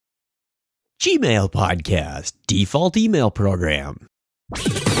Gmail Podcast, default email program.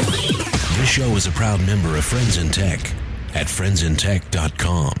 This show is a proud member of Friends in Tech at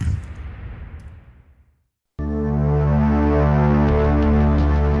friendsintech.com.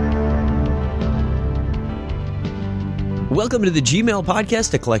 Welcome to the Gmail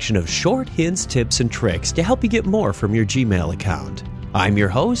Podcast, a collection of short hints, tips, and tricks to help you get more from your Gmail account. I'm your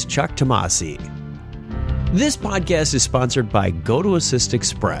host, Chuck Tomasi. This podcast is sponsored by GoToAssist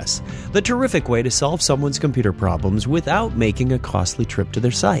Express, the terrific way to solve someone's computer problems without making a costly trip to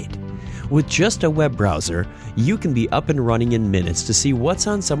their site. With just a web browser, you can be up and running in minutes to see what's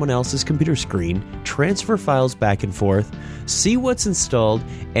on someone else's computer screen, transfer files back and forth, see what's installed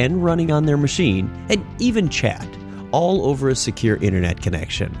and running on their machine, and even chat, all over a secure internet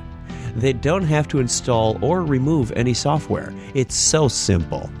connection. They don't have to install or remove any software. It's so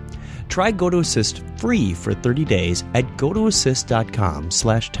simple. Try GoToAssist free for 30 days at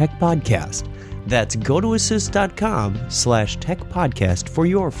gotoassist.com/techpodcast. That's gotoassist.com/techpodcast for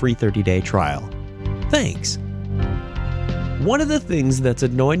your free 30-day trial. Thanks. One of the things that's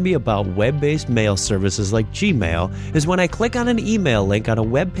annoyed me about web-based mail services like Gmail is when I click on an email link on a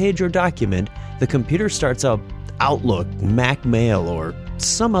web page or document, the computer starts up Outlook, Mac Mail, or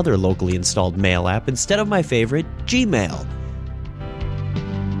some other locally installed mail app instead of my favorite, Gmail.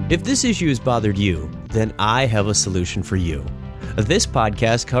 If this issue has bothered you, then I have a solution for you. This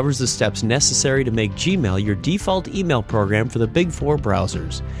podcast covers the steps necessary to make Gmail your default email program for the big four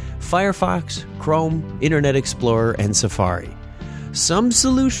browsers: Firefox, Chrome, Internet Explorer, and Safari. Some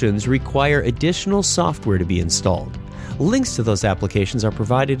solutions require additional software to be installed. Links to those applications are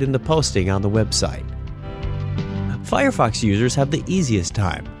provided in the posting on the website. Firefox users have the easiest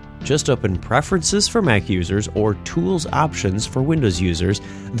time. Just open Preferences for Mac users or Tools Options for Windows users,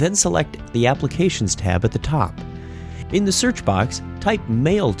 then select the Applications tab at the top. In the search box, type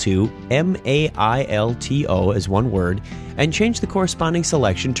Mailto, M-A-I-L-T-O as one word, and change the corresponding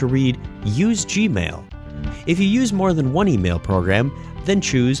selection to read Use Gmail. If you use more than one email program, then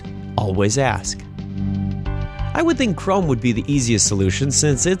choose Always Ask. I would think Chrome would be the easiest solution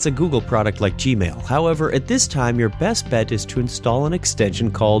since it's a Google product like Gmail. However, at this time, your best bet is to install an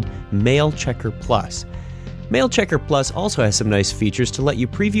extension called MailChecker Plus. MailChecker Plus also has some nice features to let you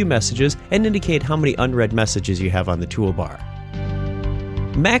preview messages and indicate how many unread messages you have on the toolbar.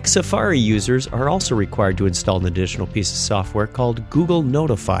 Mac Safari users are also required to install an additional piece of software called Google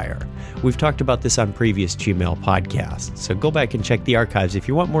Notifier. We've talked about this on previous Gmail podcasts, so go back and check the archives if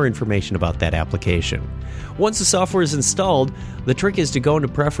you want more information about that application. Once the software is installed, the trick is to go into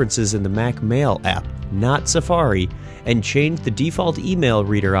Preferences in the Mac Mail app, not Safari, and change the default email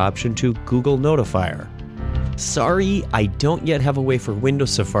reader option to Google Notifier. Sorry, I don't yet have a way for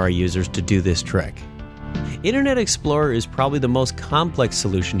Windows Safari users to do this trick. Internet Explorer is probably the most complex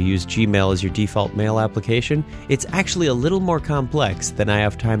solution to use Gmail as your default mail application. It's actually a little more complex than I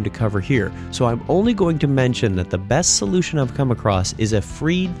have time to cover here, so I'm only going to mention that the best solution I've come across is a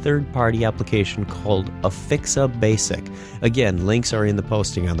free third-party application called Affixa Basic. Again, links are in the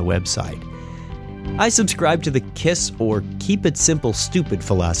posting on the website. I subscribe to the KISS or Keep It Simple Stupid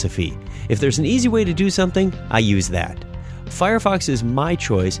philosophy. If there's an easy way to do something, I use that. Firefox is my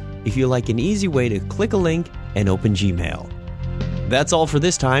choice if you like an easy way to click a link and open Gmail. That's all for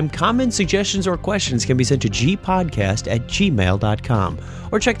this time. Comments, suggestions, or questions can be sent to gpodcast@gmail.com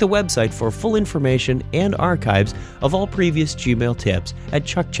or check the website for full information and archives of all previous Gmail tips at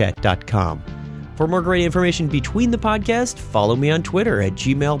chuckchat.com. For more great information between the podcasts, follow me on Twitter at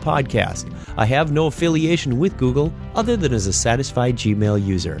Gmail Podcast. I have no affiliation with Google other than as a satisfied Gmail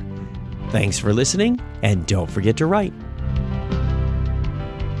user. Thanks for listening, and don't forget to write.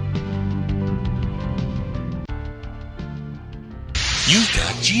 You've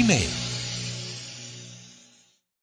got Gmail.